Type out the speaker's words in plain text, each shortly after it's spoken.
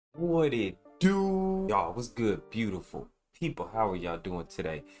What it do? Y'all, what's good, beautiful people? How are y'all doing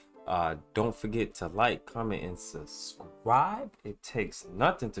today? Don't forget to like, comment, and subscribe. It takes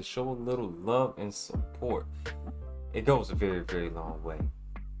nothing to show a little love and support. It goes a very, very long way.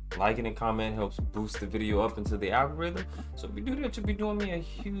 Liking and comment helps boost the video up into the algorithm. So if you do that, you'll be doing me a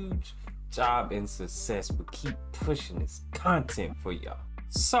huge job and success. But keep pushing this content for y'all.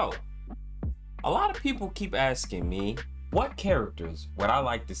 So, a lot of people keep asking me, what characters would I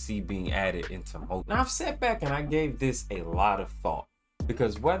like to see being added into Multiverse? Now, I've sat back and I gave this a lot of thought,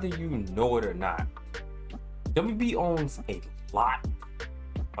 because whether you know it or not, WB owns a lot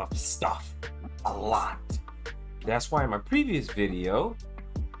of stuff. A lot. That's why in my previous video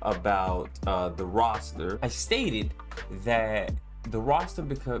about the roster, I stated that the roster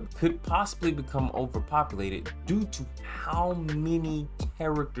could possibly become overpopulated due to how many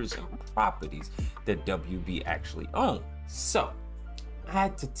characters and properties that WB actually owns. So I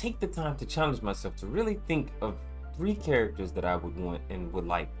had to take the time to challenge myself to really think of 3 characters that I would want and would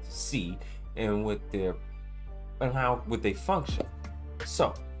like to see, and how would they function.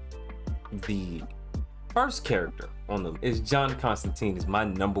 So the first character on the list is John Constantine. Is my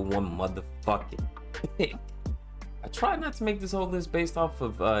 #1 motherfucking pick. I tried not to make this whole list based off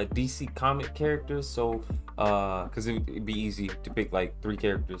of DC comic characters, so because it'd be easy to pick like 3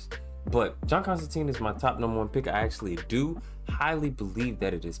 characters. But John Constantine is my top #1 pick. I actually do highly believe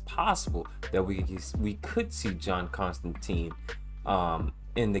that it is possible that we could see John Constantine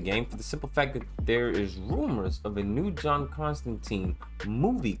in the game, for the simple fact that there is rumors of a new John Constantine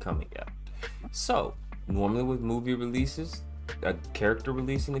movie coming out. So normally with movie releases, a character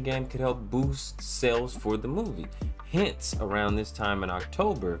release in the game could help boost sales for the movie. Hence, around this time in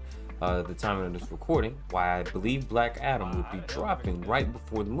October, the time of this recording, why I believe Black Adam will be dropping right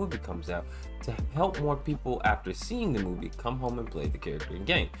before the movie comes out, to help more people after seeing the movie come home and play the character in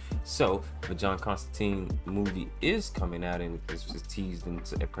game. So the John Constantine movie is coming out, and this was teased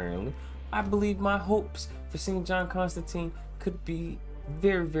into, apparently, I believe my hopes for seeing John Constantine could be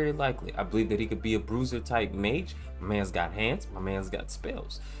very, very likely. I believe that he could be a bruiser type mage. My man's got hands, my man's got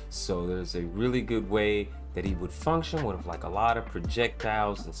spells, so there's a really good way that he would function with like a lot of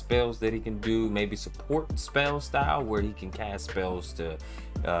projectiles and spells that he can do. Maybe support spell style, where he can cast spells to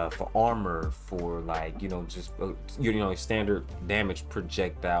for armor, for like, just standard damage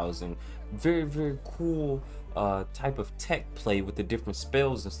projectiles, and very, very cool type of tech play with the different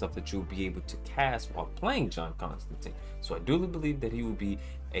spells and stuff that you'll be able to cast while playing John Constantine. So I do believe that he will be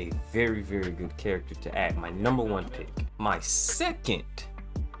a very, very good character to add. My #1 pick. My second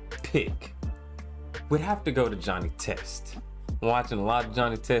pick would have to go to Johnny Test. I'm watching a lot of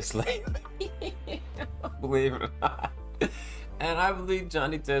Johnny Test lately, believe it or not. And I believe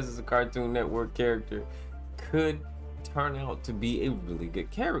Johnny Test as a Cartoon Network character could turn out to be a really good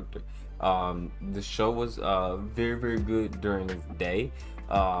character. The show was very, very good during its day.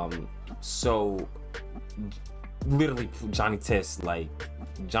 So literally Johnny Test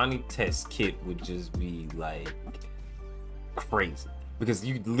kit would just be like crazy, because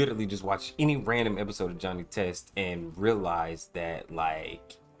you literally just watch any random episode of Johnny Test and realize that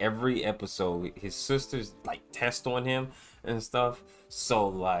like every episode his sisters like test on him and stuff. So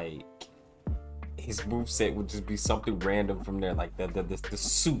like his moveset would just be something random from there, like the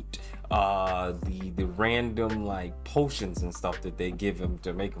suit, the random like potions and stuff that they give him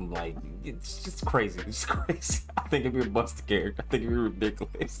to make him like, it's just crazy. It's crazy. I think it'd be a busted character. I think it'd be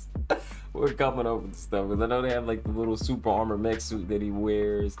ridiculous. We're coming up with stuff, because I know they have like the little super armor mech suit that he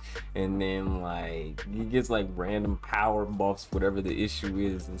wears, and then like he gets like random power buffs, whatever the issue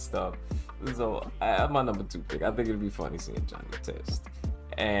is and stuff. So I'm my #2 pick. I think it'd be funny seeing Johnny Test.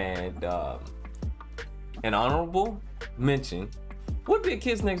 And an honorable mention would be a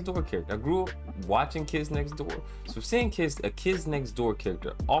Kids Next Door character. I grew up watching Kids Next Door, so seeing a Kids Next Door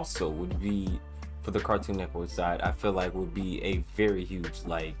character also would be, for the Cartoon Network side, I feel like would be a very huge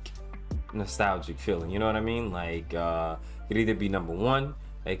like nostalgic feeling. You know what I mean? Like it could either be #1.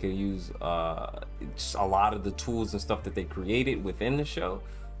 They could use just a lot of the tools and stuff that they created within the show.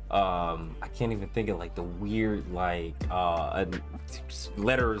 I can't even think of like the weird like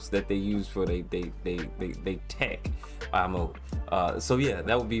letters that they use for they tech mode. So yeah,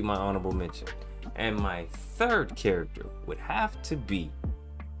 that would be my honorable mention. And my third character would have to be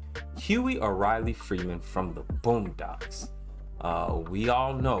Huey O'Reilly Freeman from the Boondocks. We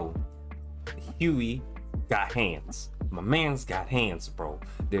all know Huey got hands. My man's got hands, bro.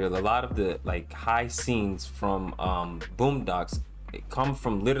 There are a lot of the like high scenes from Boondocks. It come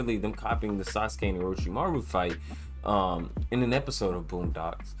from literally them copying the Sasuke and Orochimaru fight in an episode of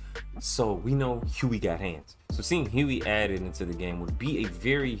Boondocks. So we know Huey got hands. So seeing Huey added into the game would be a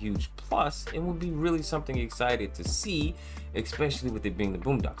very huge plus and would be really something excited to see, especially with it being the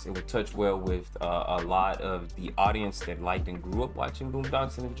Boondocks. It would touch well with a lot of the audience that liked and grew up watching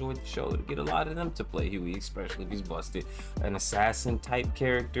Boondocks and enjoyed the show, to get a lot of them to play Huey, especially if he's busted. An assassin type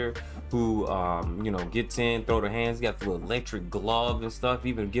character who, you know, gets in, throw their hands, got the little electric glove and stuff,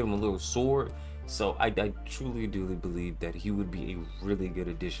 even give him a little sword. So I truly do believe that he would be a really good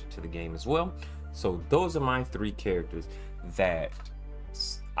addition to the game as well. So those are my 3 characters that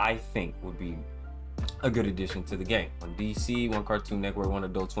I think would be a good addition to the game. One DC, one Cartoon Network, one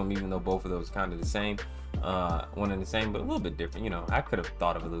Adult Swim, even though both of those kind of the same. One and the same, but a little bit different. You know, I could have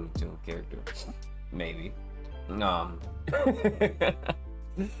thought of a Looney Tunes character, maybe.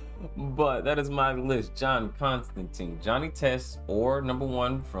 But that is my list. John Constantine, Johnny Test, or number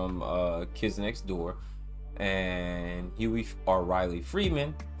 1 from Kids Next Door, and Huey or Riley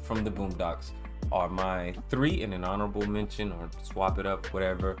Freeman from the Boondocks are my 3, and an honorable mention, or swap it up,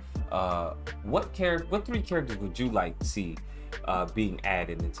 whatever. What 3 characters would you like to see being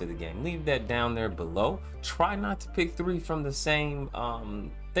added into the game? Leave that down there below. Try not to pick 3 from the same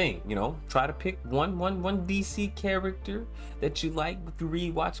thing, you know. Try to pick one DC character that you like. If you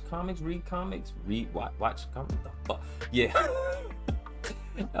read comics, watch comics, the fuck, yeah.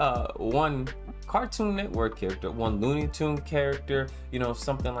 One Cartoon Network character, one Looney Tune character, you know,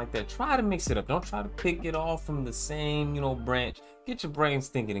 something like that. Try to mix it up. Don't try to pick it all from the same, you know, branch. Get your brains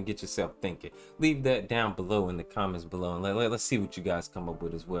thinking and get yourself thinking. Leave that down below in the comments below, and let's see what you guys come up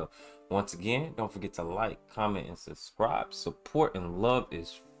with as well. Once again, don't forget to like, comment, and subscribe. Support and love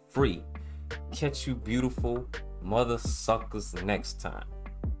is free. Catch you beautiful mother suckers next time.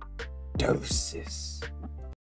 Doses.